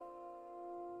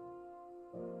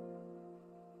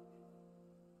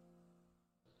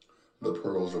The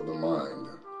pearls of the mind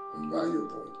are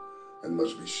valuable and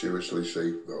must be seriously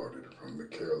safeguarded from the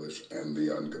careless and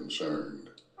the unconcerned.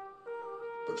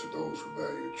 But to those who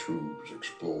value truths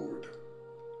explored,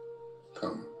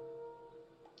 come,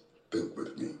 think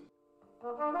with me.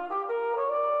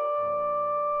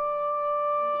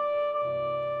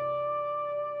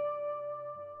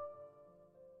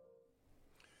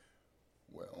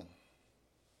 Well,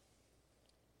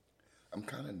 I'm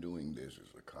kind of doing this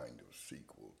as a kind of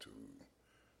sequel to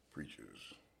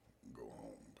Preachers Go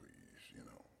Home, Please, you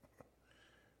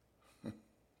know.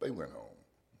 They went home.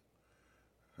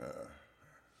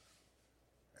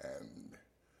 And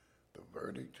the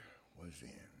verdict was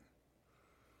in.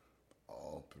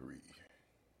 All three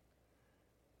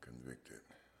convicted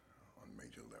on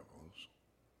major levels.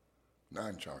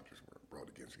 9 charges were brought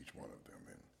against each one of them,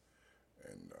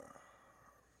 and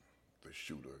the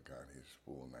shooter got his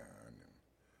full 9,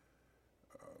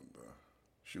 and the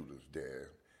shooter's dad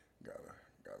got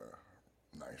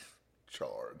a nice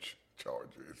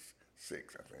charges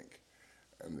 6, I think,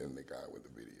 and then the guy with the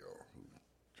video who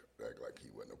act like he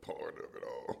wasn't a part of it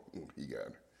all, he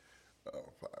got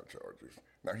 5 charges.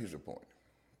 Now here's the point: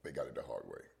 they got it the hard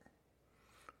way.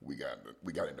 We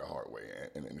got it the hard way,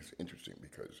 and it's interesting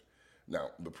because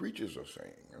now the preachers are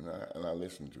saying, and I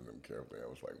listened to them carefully. I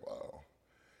was like, wow,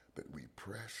 that we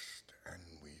pressed and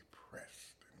we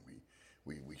pressed and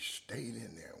we stayed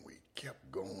in there and we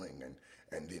kept going,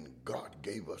 and then God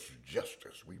gave us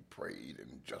justice. We prayed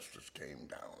and justice came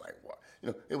down like what? You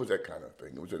know, it was that kind of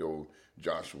thing. It was that old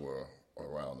Joshua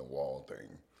around the wall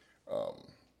thing.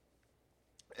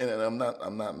 And I'm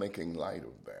not making light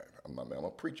of that. I'm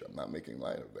a preacher. I'm not making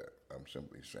light of that. I'm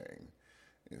simply saying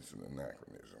it's an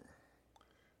anachronism.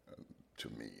 To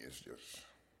me,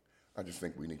 I just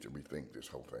think we need to rethink this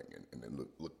whole thing and then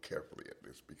look carefully at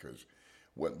this, because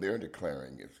what they're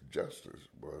declaring is justice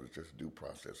was just due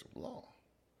process of law.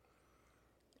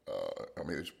 I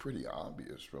mean, it's pretty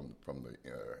obvious from the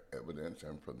evidence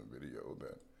and from the video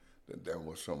that there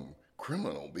was some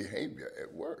criminal behavior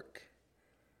at work.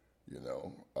 You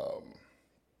know,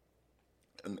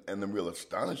 and the real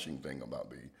astonishing thing about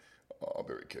the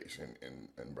Arbery case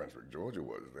in Brunswick, Georgia,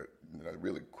 was that the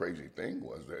really crazy thing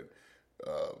was that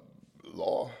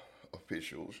law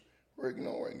officials were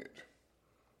ignoring it.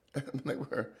 they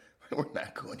were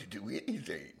not going to do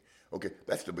anything. Okay,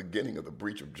 that's the beginning of the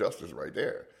breach of justice right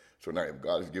there. So now, if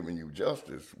God has given you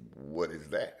justice, what is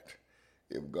that?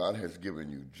 If God has given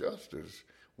you justice,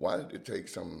 why did it take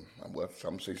some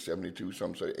say 72,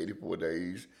 some say 84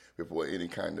 days before any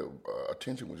kind of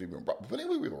attention was even brought?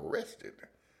 Before we were arrested,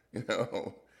 you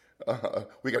know.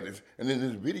 We got this, and then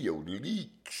this video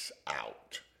leaks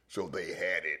out. So they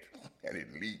had it, and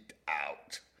it leaked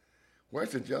out.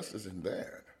 Where's the justice in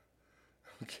that?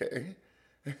 Okay,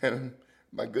 and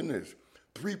my goodness,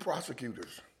 3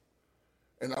 prosecutors,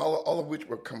 and all of which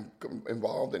were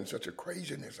involved in such a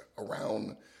craziness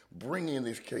around bringing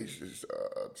these cases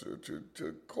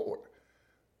to court.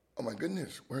 Oh my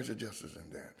goodness, where's the justice in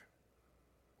that?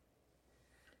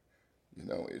 You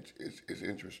know, it's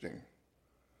interesting,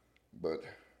 but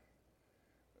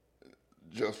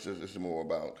justice is more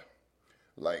about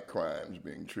like crimes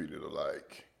being treated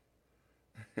alike.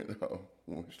 You know,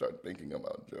 when we start thinking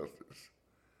about justice,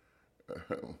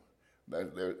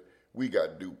 we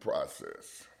got due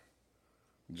process.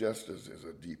 Justice is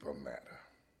a deeper matter.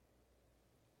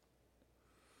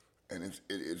 And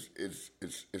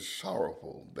it's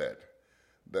sorrowful that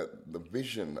the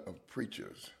vision of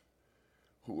preachers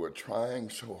who are trying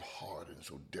so hard and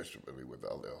so desperately with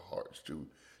all their hearts to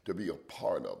be a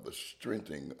part of the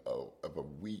strengthening of a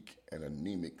weak and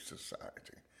anemic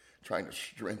society, trying to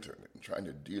strengthen it and trying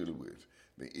to deal with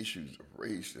the issues of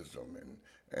racism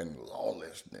and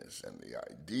lawlessness and the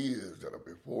ideas that are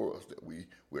before us that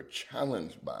we're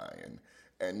challenged by,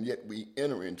 and yet we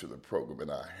enter into the program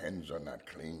and our hands are not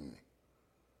clean.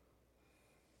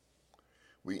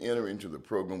 We enter into the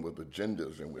program with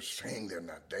agendas and we're saying they're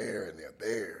not there and they're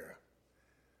there.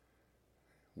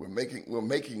 We're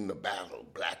making the battle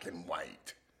black and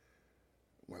white,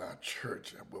 when our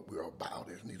church, what we're about,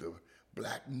 is neither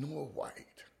black nor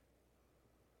white.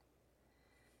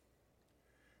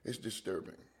 It's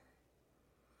disturbing.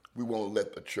 We won't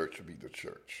let the church be the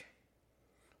church.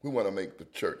 We want to make the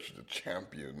church the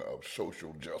champion of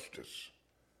social justice.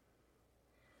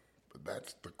 But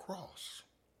that's the cross.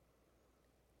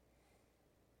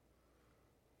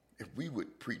 If we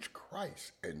would preach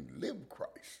Christ and live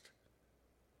Christ,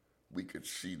 we could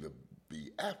see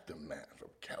the aftermath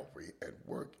of Calvary at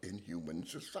work in human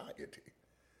society.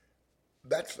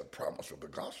 That's the promise of the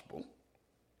gospel.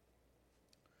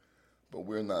 But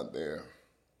we're not there.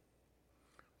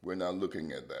 We're not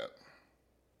looking at that.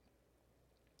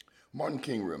 Martin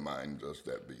King reminds us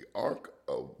that the arc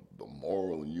of the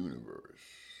moral universe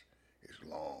is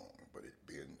long, but it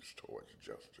bends towards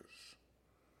justice.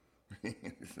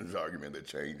 This is an argument that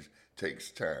change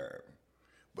takes time,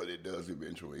 but it does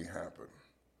eventually happen.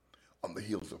 On the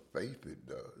heels of faith, it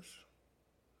does.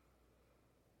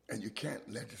 And you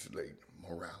can't legislate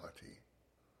morality,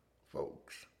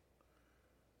 folks.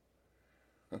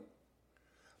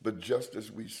 The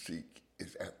justice we seek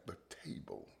is at the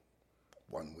table,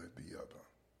 one with the other.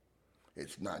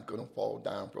 It's not going to fall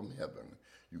down from heaven.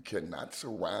 You cannot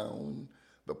surround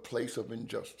the place of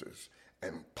injustice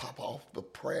and pop off the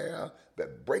prayer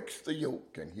that breaks the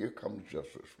yoke, and here comes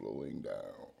justice flowing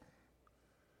down.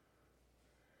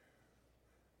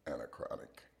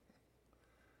 Anachronic.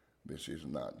 This is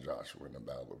not Joshua in the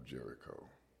Battle of Jericho.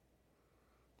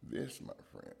 This, my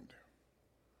friend,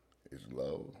 is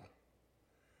love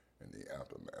in the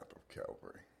aftermath of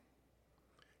Calvary.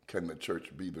 Can the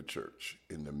church be the church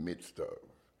in the midst of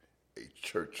a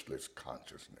churchless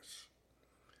consciousness?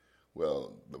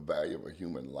 Well, the value of a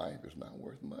human life is not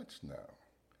worth much now.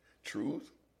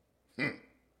 Truth?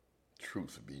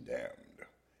 Truth be damned.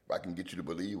 If I can get you to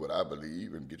believe what I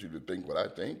believe and get you to think what I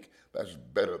think, that's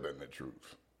better than the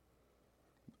truth.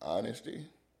 Honesty?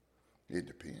 It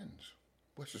depends.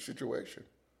 What's the situation?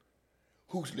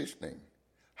 Who's listening?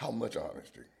 How much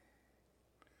honesty?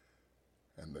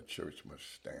 And the church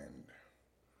must stand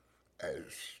as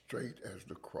straight as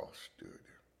the cross stood.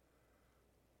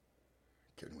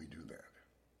 Can we do that?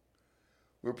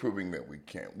 We're proving that we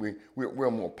can't.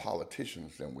 We're more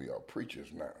politicians than we are preachers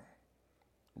now,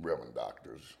 reverend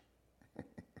doctors.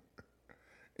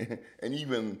 And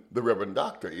even the reverend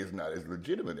doctor is not as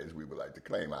legitimate as we would like to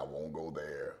claim. I won't go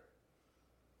there.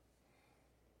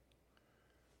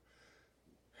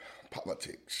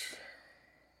 Politics.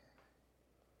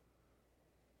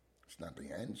 It's not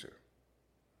the answer.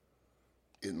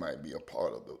 It might be a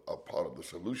part of the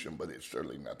solution, but it's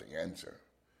certainly not the answer.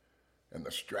 And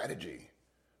the strategy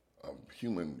of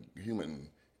human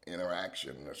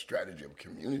interaction, the strategy of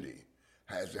community,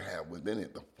 has to have within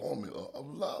it the formula of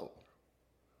love.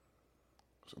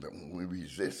 So that when we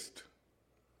resist,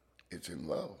 it's in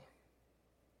love.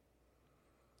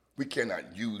 We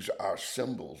cannot use our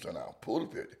symbols and our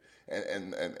pulpit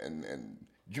and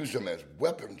use them as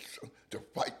weapons to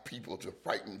fight people, to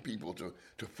frighten people, to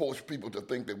force people to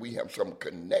think that we have some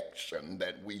connection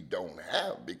that we don't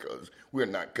have because we're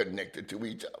not connected to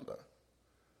each other.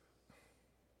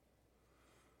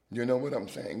 You know what I'm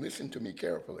saying? Listen to me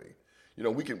carefully. You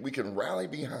know, we can rally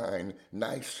behind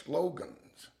nice slogans.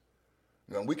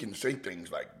 You know, we can say things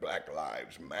like Black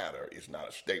Lives Matter. It's not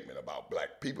a statement about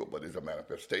black people, but it's a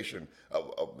manifestation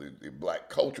of the black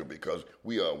culture because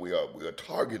we are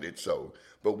targeted so.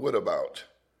 But what about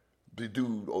the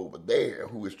dude over there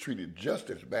who is treated just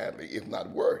as badly, if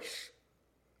not worse?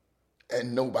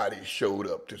 And nobody showed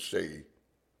up to say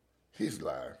his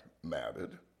life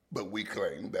mattered, but we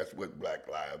claim that's what Black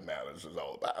Lives Matters is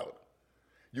all about.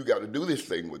 You got to do this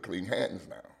thing with clean hands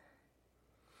now.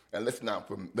 And let's not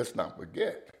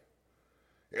forget,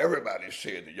 everybody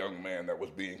said the young man that was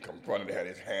being confronted had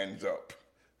his hands up,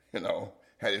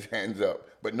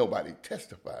 but nobody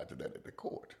testified to that at the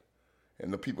court.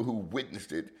 And the people who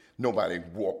witnessed it, nobody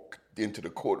walked into the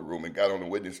courtroom and got on the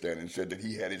witness stand and said that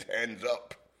he had his hands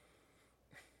up.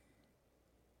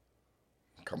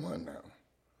 Come on now,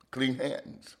 clean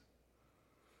hands.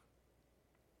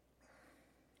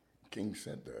 King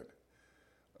said that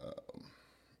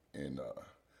in a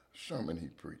sermon he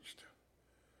preached.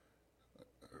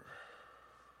 The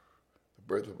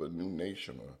birth of a new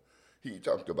nation. He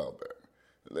talked about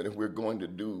that if we're going to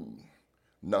do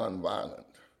nonviolent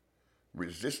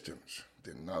resistance,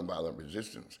 then nonviolent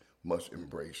resistance must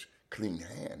embrace clean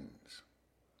hands.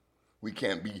 We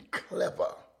can't be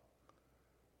clever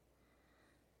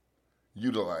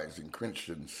utilizing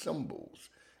Christian symbols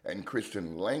and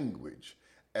Christian language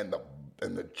and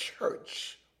the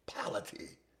church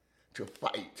polity to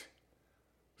fight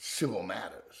civil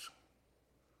matters.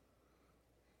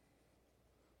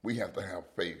 We have to have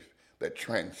faith that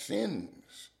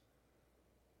transcends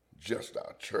just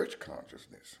our church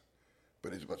consciousness,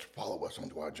 but it must follow us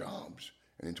into our jobs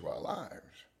and into our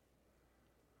lives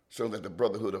so that the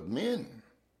brotherhood of men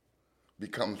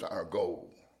becomes our goal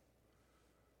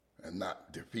and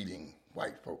not defeating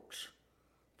white folks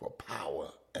for power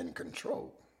and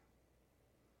control.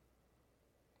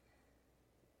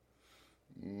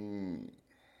 And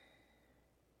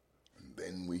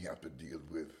then we have to deal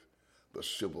with the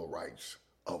civil rights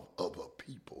of other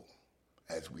people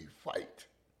as we fight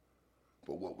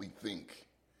for what we think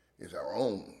is our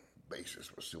own basis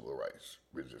for civil rights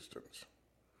resistance,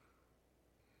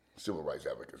 civil rights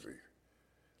advocacy.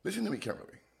 Listen to me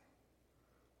carefully.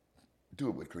 Do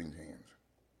it with clean hands.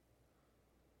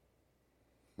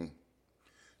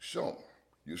 So,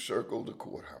 you circled the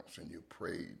courthouse and you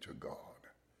prayed to God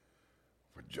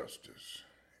for justice,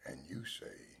 and you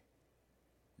say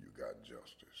you got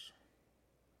justice.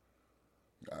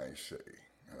 I say,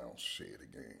 and I'll say it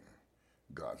again,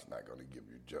 God's not going to give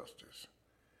you justice.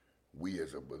 We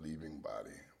as a believing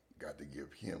body got to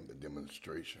give him the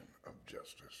demonstration of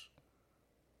justice.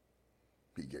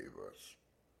 He gave us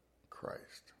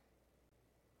Christ.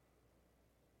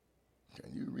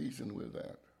 Can you reason with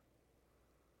that?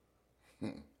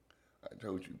 I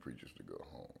told you preachers to go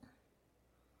home,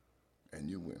 and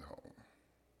you went home,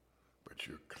 but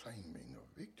you're claiming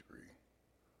a victory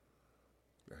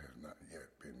that has not yet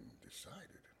been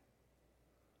decided.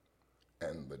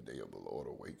 And the day of the Lord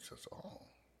awaits us all.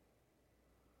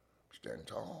 Stand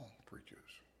tall,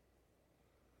 preachers.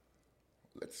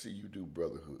 Let's see you do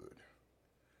brotherhood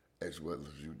as well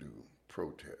as you do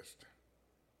protest.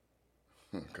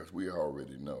 Because we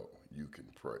already know you can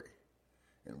pray.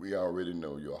 And we already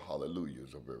know your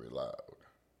hallelujahs are very loud.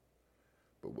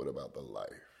 But what about the life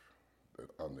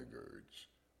that undergirds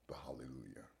the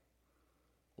hallelujah?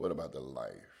 What about the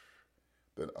life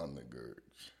that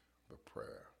undergirds the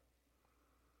prayer?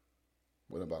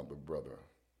 What about the brother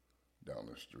down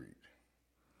the street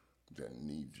that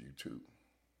needs you too,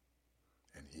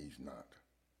 and he's not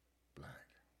black,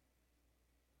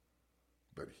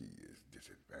 but he is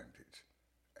disadvantaged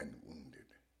and wounded,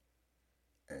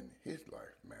 and his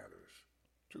life matters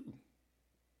too?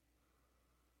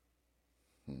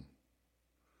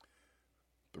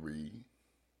 3,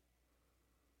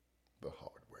 the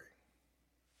hard way.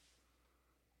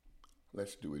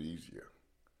 Let's do it easier.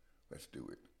 Let's do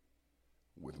it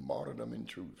with martyrdom and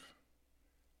truth,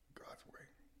 God's way.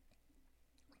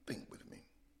 Think with me.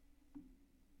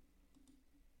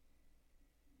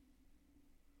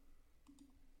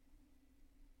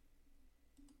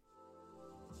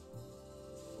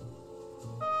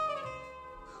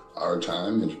 Our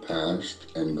time is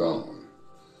past and gone,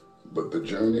 but the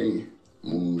journey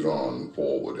moves on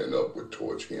forward and upward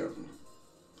towards him.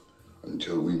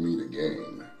 Until we meet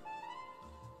again,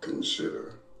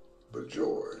 consider the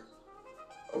joy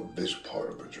of this part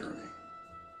of the journey.